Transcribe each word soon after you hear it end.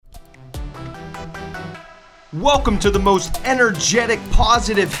Welcome to the most energetic,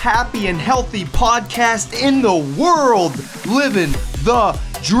 positive, happy, and healthy podcast in the world, Living the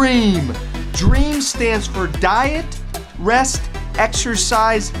Dream. DREAM stands for diet, rest,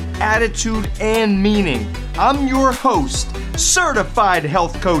 exercise, attitude, and meaning. I'm your host, certified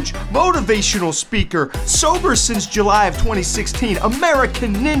health coach, motivational speaker, sober since July of 2016,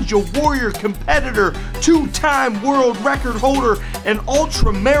 American Ninja Warrior competitor, two-time world record holder, and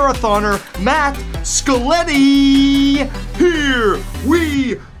ultra marathoner, Matt Scaletti. Here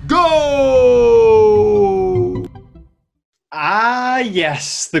we go! Ah,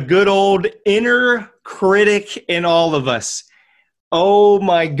 yes, the good old inner critic in all of us. Oh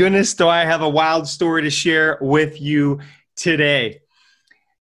my goodness, do I have a wild story to share with you today.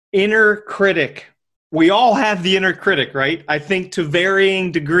 Inner critic. We all have the inner critic, right? I think to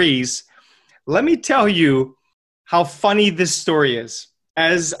varying degrees. Let me tell you how funny this story is.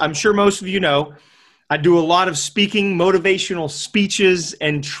 As I'm sure most of you know, I do a lot of speaking, motivational speeches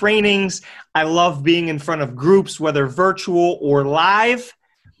and trainings. I love being in front of groups, whether virtual or live.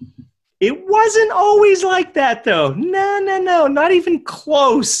 It wasn't always like that, though. No, not even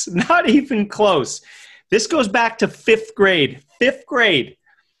close. Not even close. This goes back to fifth grade. Fifth grade.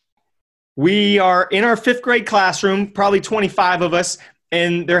 We are in our fifth grade classroom, probably 25 of us,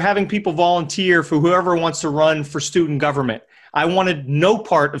 and they're having people volunteer for whoever wants to run for student government. I wanted no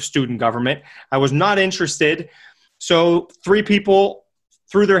part of student government. I was not interested. So 3 people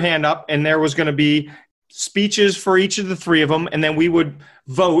threw their hand up, and there was going to be speeches for each of the 3 of them, and then we would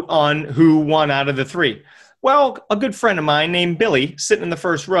vote on who won out of the 3. Well, a good friend of mine named Billy, sitting in the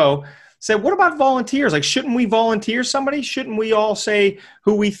first row, said, what about volunteers? Like, shouldn't we volunteer somebody? Shouldn't we all say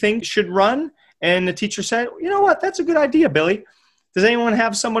who we think should run? And the teacher said, you know what? That's a good idea, Billy. Does anyone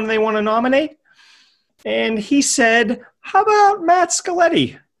have someone they want to nominate? And he said, how about Matt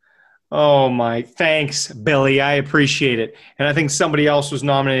Scaletti? Oh my, thanks, Billy. I appreciate it. And I think somebody else was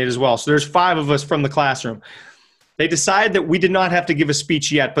nominated as well. So there's 5 of us from the classroom. They decided that we did not have to give a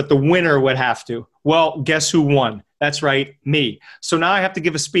speech yet, but the winner would have to. Well, guess who won? That's right, me. So now I have to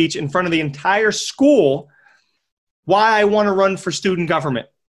give a speech in front of the entire school why I want to run for student government.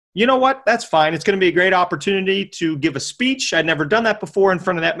 You know what? That's fine. It's going to be a great opportunity to give a speech. I'd never done that before in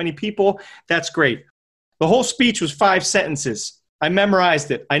front of that many people. That's great. The whole speech was 5 sentences. I memorized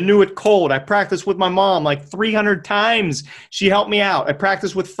it. I knew it cold. I practiced with my mom like 300 times. She helped me out. I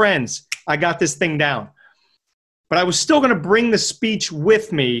practiced with friends. I got this thing down. But I was still going to bring the speech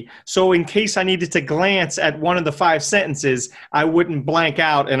with me, so in case I needed to glance at one of the 5 sentences, I wouldn't blank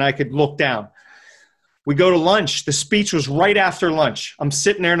out and I could look down. We go to lunch. The speech was right after lunch. I'm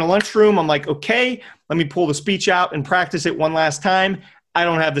sitting there in the lunchroom. I'm like, okay, let me pull the speech out and practice it one last time. I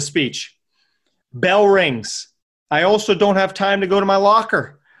don't have the speech. Bell rings. I also don't have time to go to my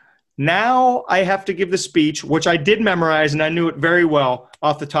locker. Now I have to give the speech, which I did memorize and I knew it very well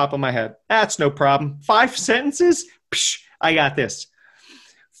off the top of my head. That's no problem. 5 sentences? Psh, I got this.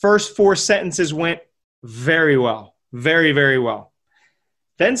 First 4 sentences went very well. Very, very well.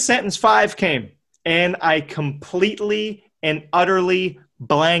 Then sentence 5 came and I completely and utterly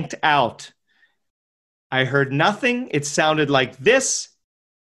blanked out. I heard nothing. It sounded like this.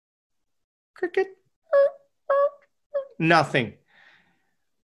 Cricket. Nothing.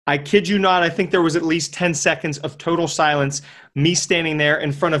 I kid you not, I think there was at least 10 seconds of total silence, me standing there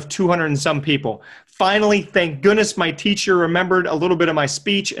in front of 200 and some people. Finally, thank goodness my teacher remembered a little bit of my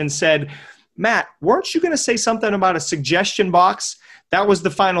speech and said, Matt, weren't you going to say something about a suggestion box? That was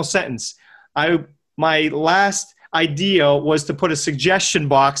the final sentence. My last idea was to put a suggestion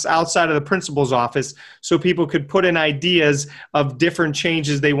box outside of the principal's office so people could put in ideas of different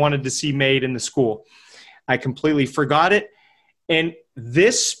changes they wanted to see made in the school. I completely forgot it. And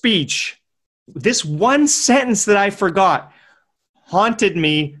this speech, this one sentence that I forgot, haunted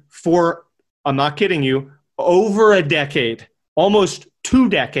me for, I'm not kidding you, over a decade, almost 2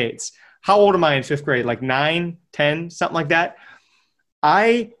 decades. How old am I in 5th grade? Like 9, 10, something like that.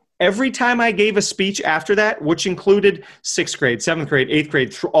 Every time I gave a speech after that, which included 6th grade, 7th grade, 8th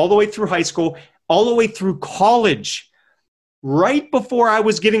grade, all the way through high school, all the way through college, right before I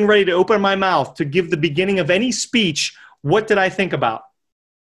was getting ready to open my mouth to give the beginning of any speech, what did I think about?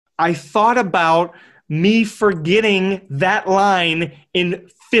 I thought about me forgetting that line in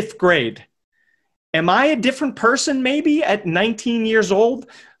 5th grade. Am I a different person maybe at 19 years old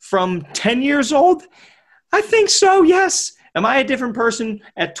from 10 years old? I think so, yes. Am I a different person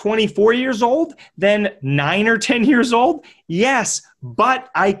at 24 years old than 9 or 10 years old? Yes,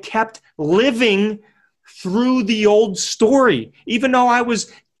 but I kept living through the old story. Even though I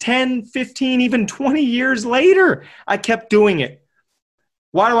was 10, 15, even 20 years later, I kept doing it.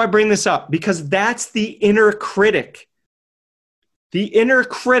 Why do I bring this up? Because that's the inner critic. The inner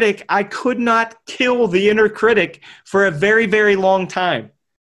critic, I could not kill the inner critic for a very, very long time.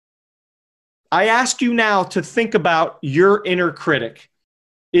 I ask you now to think about your inner critic.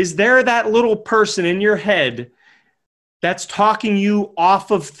 Is there that little person in your head that's talking you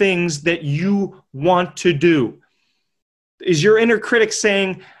off of things that you want to do? Is your inner critic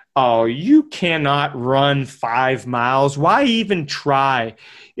saying, oh, you cannot run 5 miles. Why even try?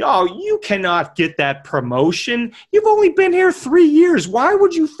 Oh, you cannot get that promotion. You've only been here 3 years. Why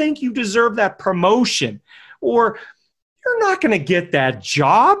would you think you deserve that promotion? Or you're not going to get that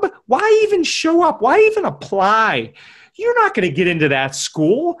job. Why even show up? Why even apply? You're not going to get into that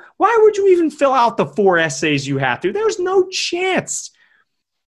school. Why would you even fill out the 4 essays you have to? There's no chance.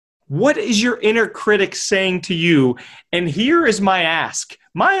 What is your inner critic saying to you? And here is my ask.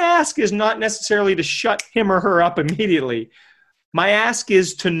 My ask is not necessarily to shut him or her up immediately. My ask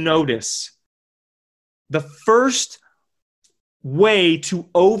is to notice. The first way to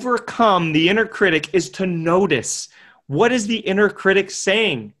overcome the inner critic is to notice. What is the inner critic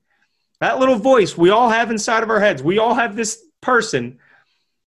saying? That little voice we all have inside of our heads. We all have this person.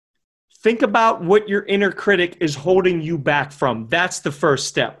 Think about what your inner critic is holding you back from. That's the first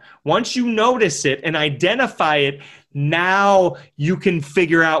step. Once you notice it and identify it, now you can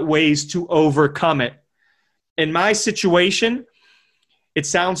figure out ways to overcome it. In my situation, it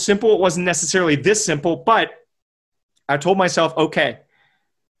sounds simple. It wasn't necessarily this simple, but I told myself, okay,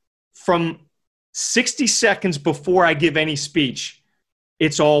 from 60 seconds before I give any speech,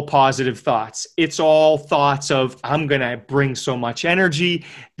 it's all positive thoughts. It's all thoughts of, I'm going to bring so much energy.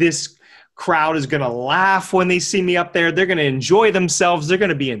 This crowd is going to laugh when they see me up there. They're going to enjoy themselves. They're going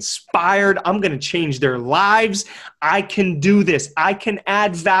to be inspired. I'm going to change their lives. I can do this. I can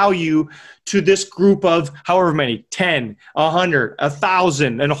add value to this group of however many, 10, 100,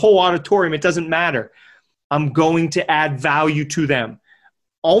 1,000, and a whole auditorium. It doesn't matter. I'm going to add value to them.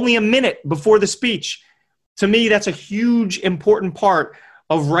 Only a minute before the speech. To me, that's a huge, important part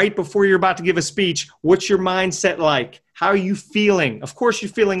of right before you're about to give a speech. What's your mindset like? How are you feeling? Of course,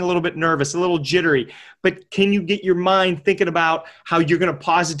 you're feeling a little bit nervous, a little jittery, but can you get your mind thinking about how you're going to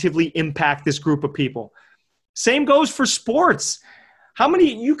positively impact this group of people? Same goes for sports. How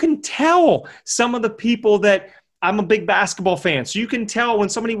many, you can tell some of the people that, I'm a big basketball fan, so you can tell when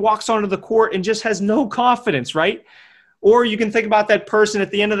somebody walks onto the court and just has no confidence, right? Or you can think about that person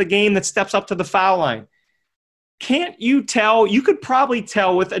at the end of the game that steps up to the foul line. Can't you tell? You could probably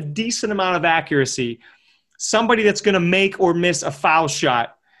tell with a decent amount of accuracy somebody that's going to make or miss a foul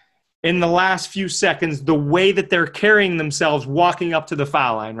shot in the last few seconds, the way that they're carrying themselves walking up to the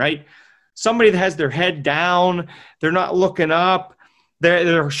foul line, right? Somebody that has their head down, they're not looking up,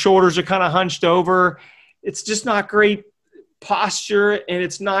 their shoulders are kind of hunched over. It's just not great posture and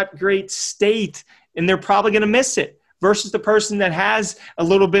it's not great state, and they're probably going to miss it. Versus the person that has a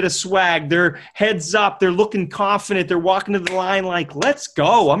little bit of swag, their head's up, they're looking confident, they're walking to the line like, let's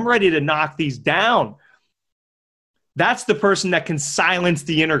go, I'm ready to knock these down. That's the person that can silence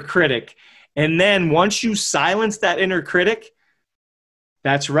the inner critic. And then once you silence that inner critic,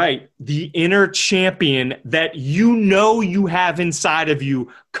 that's right, the inner champion that you know you have inside of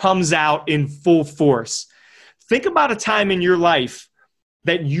you comes out in full force. Think about a time in your life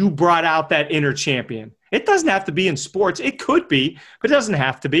that you brought out that inner champion. It doesn't have to be in sports. It could be, but it doesn't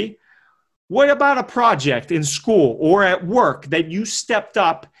have to be. What about a project in school or at work that you stepped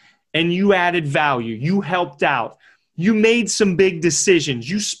up and you added value? You helped out. You made some big decisions.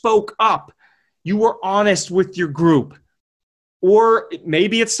 You spoke up. You were honest with your group. Or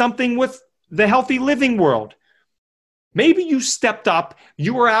maybe it's something with the healthy living world. Maybe you stepped up,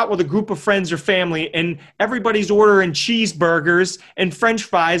 you were out with a group of friends or family, and everybody's ordering cheeseburgers and French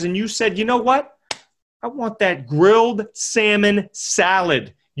fries, and you said, you know what? I want that grilled salmon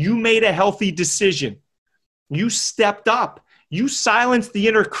salad. You made a healthy decision. You stepped up. You silenced the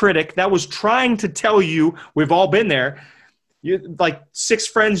inner critic that was trying to tell you, we've all been there, like 6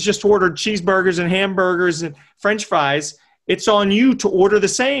 friends just ordered cheeseburgers and hamburgers and French fries. It's on you to order the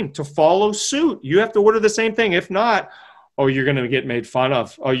same, to follow suit. You have to order the same thing. If not, oh, you're going to get made fun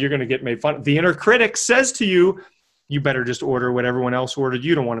of. Oh, you're going to get made fun of. The inner critic says to you, you better just order what everyone else ordered.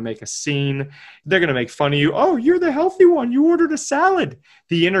 You don't want to make a scene. They're going to make fun of you. Oh, you're the healthy one. You ordered a salad.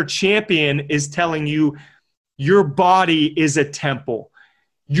 The inner champion is telling you your body is a temple.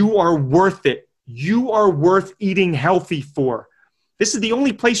 You are worth it. You are worth eating healthy for. This is the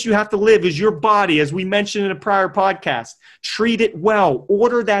only place you have to live is your body, as we mentioned in a prior podcast. Treat it well.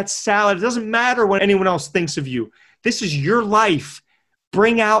 Order that salad. It doesn't matter what anyone else thinks of you. This is your life.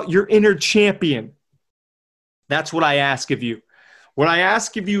 Bring out your inner champion. That's what I ask of you. What I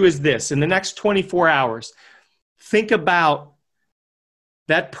ask of you is this: in the next 24 hours, think about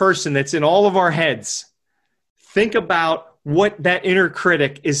that person that's in all of our heads. Think about what that inner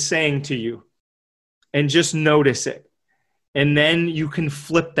critic is saying to you and just notice it. And then you can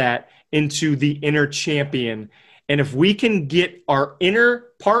flip that into the inner champion. And if we can get our inner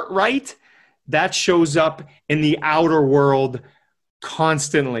part right, that shows up in the outer world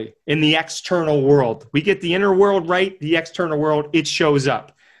constantly, in the external world. We get the inner world right, the external world, it shows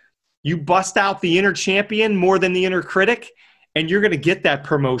up. You bust out the inner champion more than the inner critic, and you're going to get that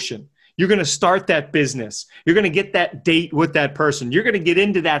promotion. You're going to start that business. You're going to get that date with that person. You're going to get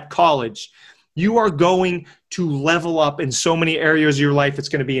into that college. You are going to level up in so many areas of your life. It's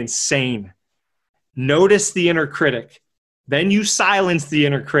going to be insane. Notice the inner critic. Then you silence the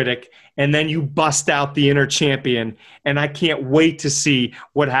inner critic, and then you bust out the inner champion. And I can't wait to see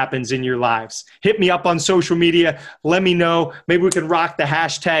what happens in your lives. Hit me up on social media. Let me know. Maybe we can rock the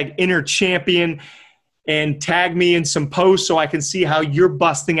hashtag inner champion and tag me in some posts so I can see how you're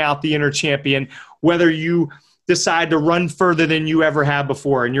busting out the inner champion, whether you decide to run further than you ever have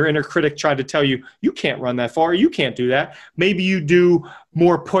before and your inner critic tried to tell you, you can't run that far, you can't do that. Maybe you do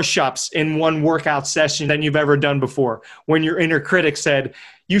more push-ups in one workout session than you've ever done before. When your inner critic said,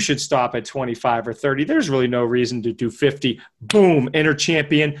 you should stop at 25 or 30. There's really no reason to do 50. Boom, inner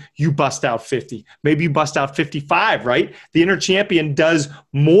champion, you bust out 50. Maybe you bust out 55, right? The inner champion does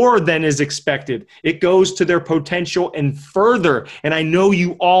more than is expected. It goes to their potential and further. And I know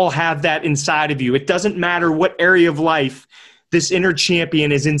you all have that inside of you. It doesn't matter what area of life this inner champion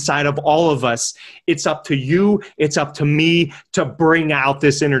is inside of all of us. It's up to you. It's up to me to bring out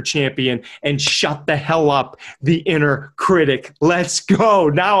this inner champion and shut the hell up the inner critic. Let's go.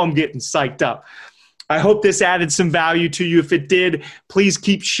 Now I'm getting psyched up. I hope this added some value to you. If it did, please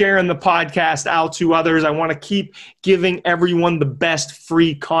keep sharing the podcast out to others. I want to keep giving everyone the best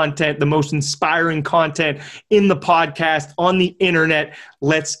free content, the most inspiring content in the podcast, on the internet.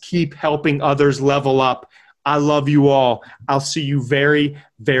 Let's keep helping others level up. I love you all. I'll see you very,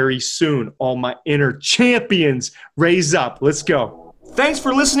 very soon. All my inner champions, raise up. Let's go. Thanks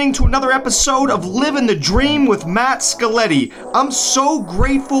for listening to another episode of Living the Dream with Matt Scaletti. I'm so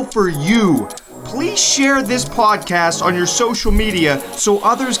grateful for you. Please share this podcast on your social media so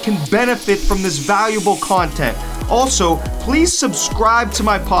others can benefit from this valuable content. Also, please subscribe to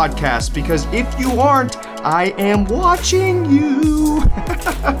my podcast because if you aren't, I am watching you.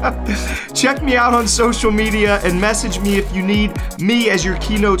 Check me out on social media and message me if you need me as your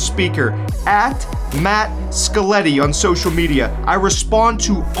keynote speaker at Matt Scaletti on social media. I respond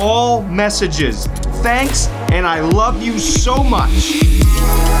to all messages. Thanks, and I love you so much.